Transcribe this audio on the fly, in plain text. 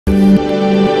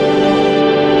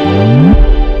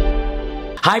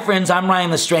Hi friends, I'm Ryan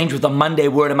Lestrange with a Monday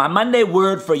Word, and my Monday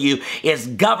Word for you is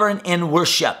govern in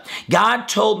worship. God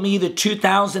told me that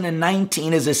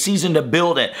 2019 is a season to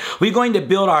build it. We're going to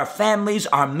build our families,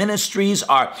 our ministries,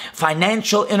 our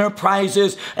financial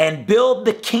enterprises, and build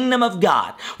the kingdom of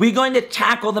God. We're going to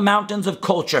tackle the mountains of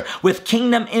culture with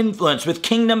kingdom influence, with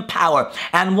kingdom power,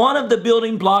 and one of the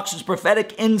building blocks is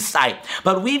prophetic insight.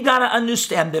 But we've got to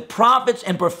understand that prophets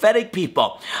and prophetic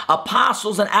people,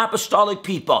 apostles and apostolic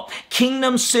people,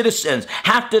 kingdom citizens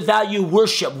have to value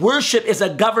worship. Worship is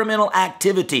a governmental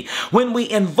activity. When we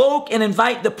invoke and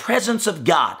invite the presence of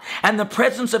God, and the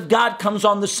presence of God comes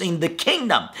on the scene, the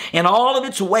kingdom in all of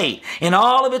its weight, in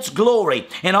all of its glory,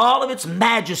 in all of its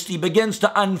majesty begins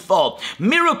to unfold.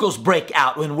 Miracles break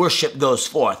out when worship goes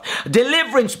forth.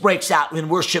 Deliverance breaks out when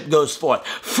worship goes forth.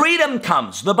 Freedom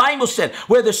comes. The Bible said,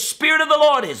 where the Spirit of the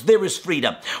Lord is, there is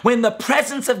freedom. When the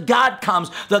presence of God comes,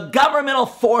 the governmental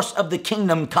force of the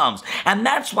kingdom comes. And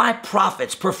that's why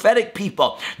prophets, prophetic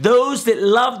people, those that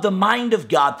love the mind of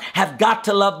God have got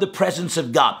to love the presence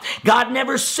of God. God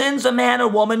never sends a man or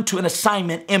woman to an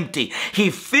assignment empty. He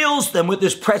fills them with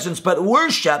his presence, but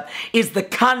worship is the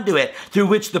conduit through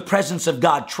which the presence of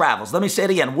God travels. Let me say it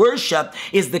again. Worship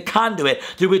is the conduit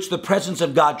through which the presence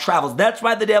of God travels. That's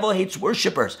why the devil hates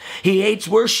worshipers. He hates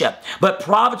worship. But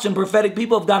prophets and prophetic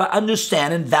people have got to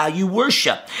understand and value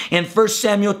worship. In 1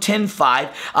 Samuel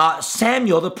 10:5,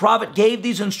 Samuel, the prophet, gave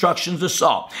these instructions to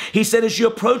Saul. He said, as you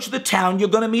approach the town, you're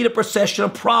going to meet a procession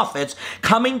of prophets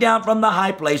coming down from the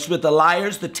high place with the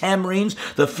lyres, the tamarines,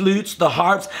 the flutes, the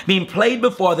harps being played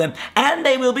before them, and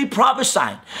they will be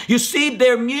prophesying. You see,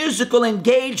 their musical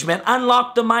engagement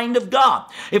unlocked the mind of God.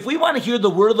 If we want to hear the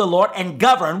word of the Lord and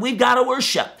govern, we've got to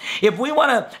worship. If we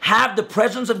want to have the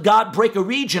presence of God break a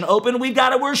region open, we've got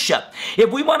to worship.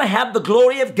 If we want to have the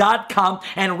glory of God come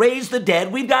and raise the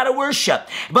dead, we've got to worship.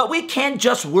 But we can't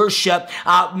just worship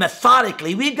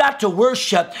methodically. We've got to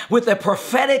worship with a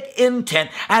prophetic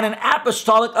intent and an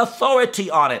apostolic authority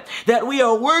on it, that we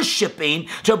are worshiping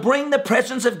to bring the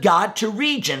presence of God to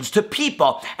regions, to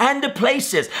people, and to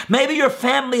places. Maybe your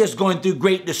family is going through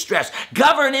great distress.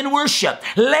 Govern in worship.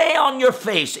 Lay on your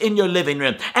face in your living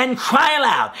room and cry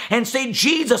aloud and say,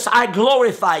 Jesus, I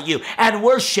glorify you and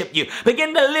worship you.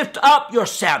 Begin to lift up your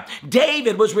sound.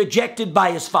 David was rejected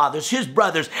by his fathers, his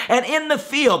brothers, and in the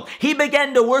field, he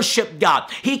began to worship God.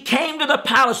 He came to the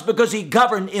palace because he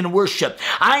governed in worship.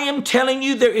 I am telling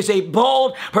you, there is a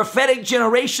bold prophetic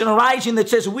generation arising that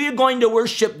says we're going to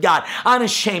worship God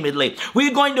unashamedly.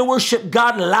 We're going to worship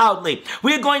God loudly.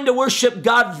 We're going to worship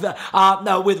God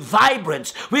with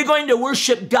vibrance. We're going to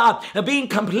worship God being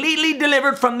completely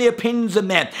delivered from the opinions of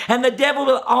men. And the devil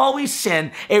will always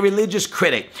send a religious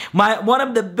critic. One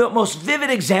of the most vivid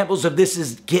examples of this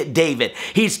is David.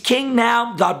 He's king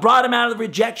now. God brought him out of the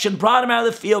rejection, brought him out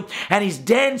of the field, and he's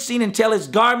dancing until his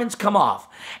garments come off.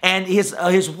 And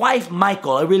his wife,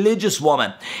 Michal, a religious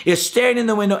woman, is staring in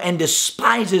the window and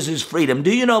despises his freedom.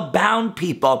 Do you know bound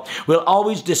people will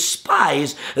always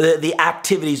despise the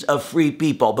activities of free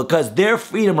people because their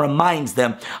freedom reminds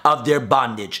them of their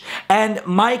bondage. And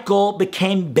Michal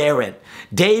became barren.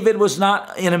 David was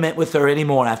not intimate with her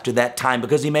anymore after that time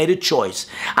because he made a choice.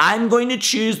 I'm going to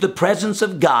choose the presence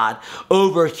of God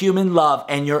over human love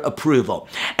and your approval.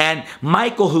 And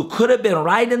Michal, who could have been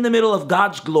right in the middle of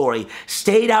God's glory,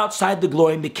 stayed outside the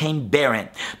glory and became barren.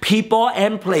 People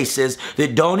and places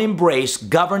that don't embrace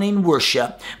governing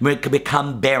worship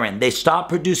become barren. They stop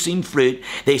producing fruit.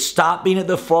 They stop being at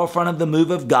the forefront of the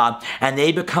move of God, and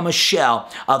they become a shell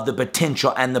of the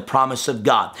potential and the promise of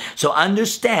God. So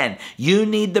understand, you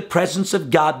need the presence of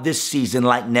God this season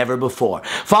like never before.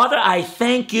 Father, I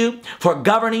thank you for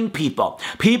governing people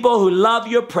who love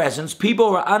your presence, people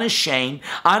who are unashamed,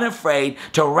 unafraid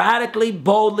to radically,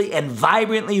 boldly, and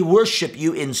vibrantly worship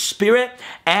you in spirit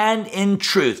and in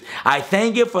truth. I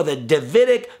thank you for the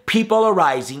Davidic people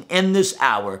arising in this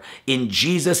hour. In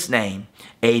Jesus' name,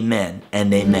 amen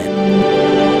and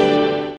amen.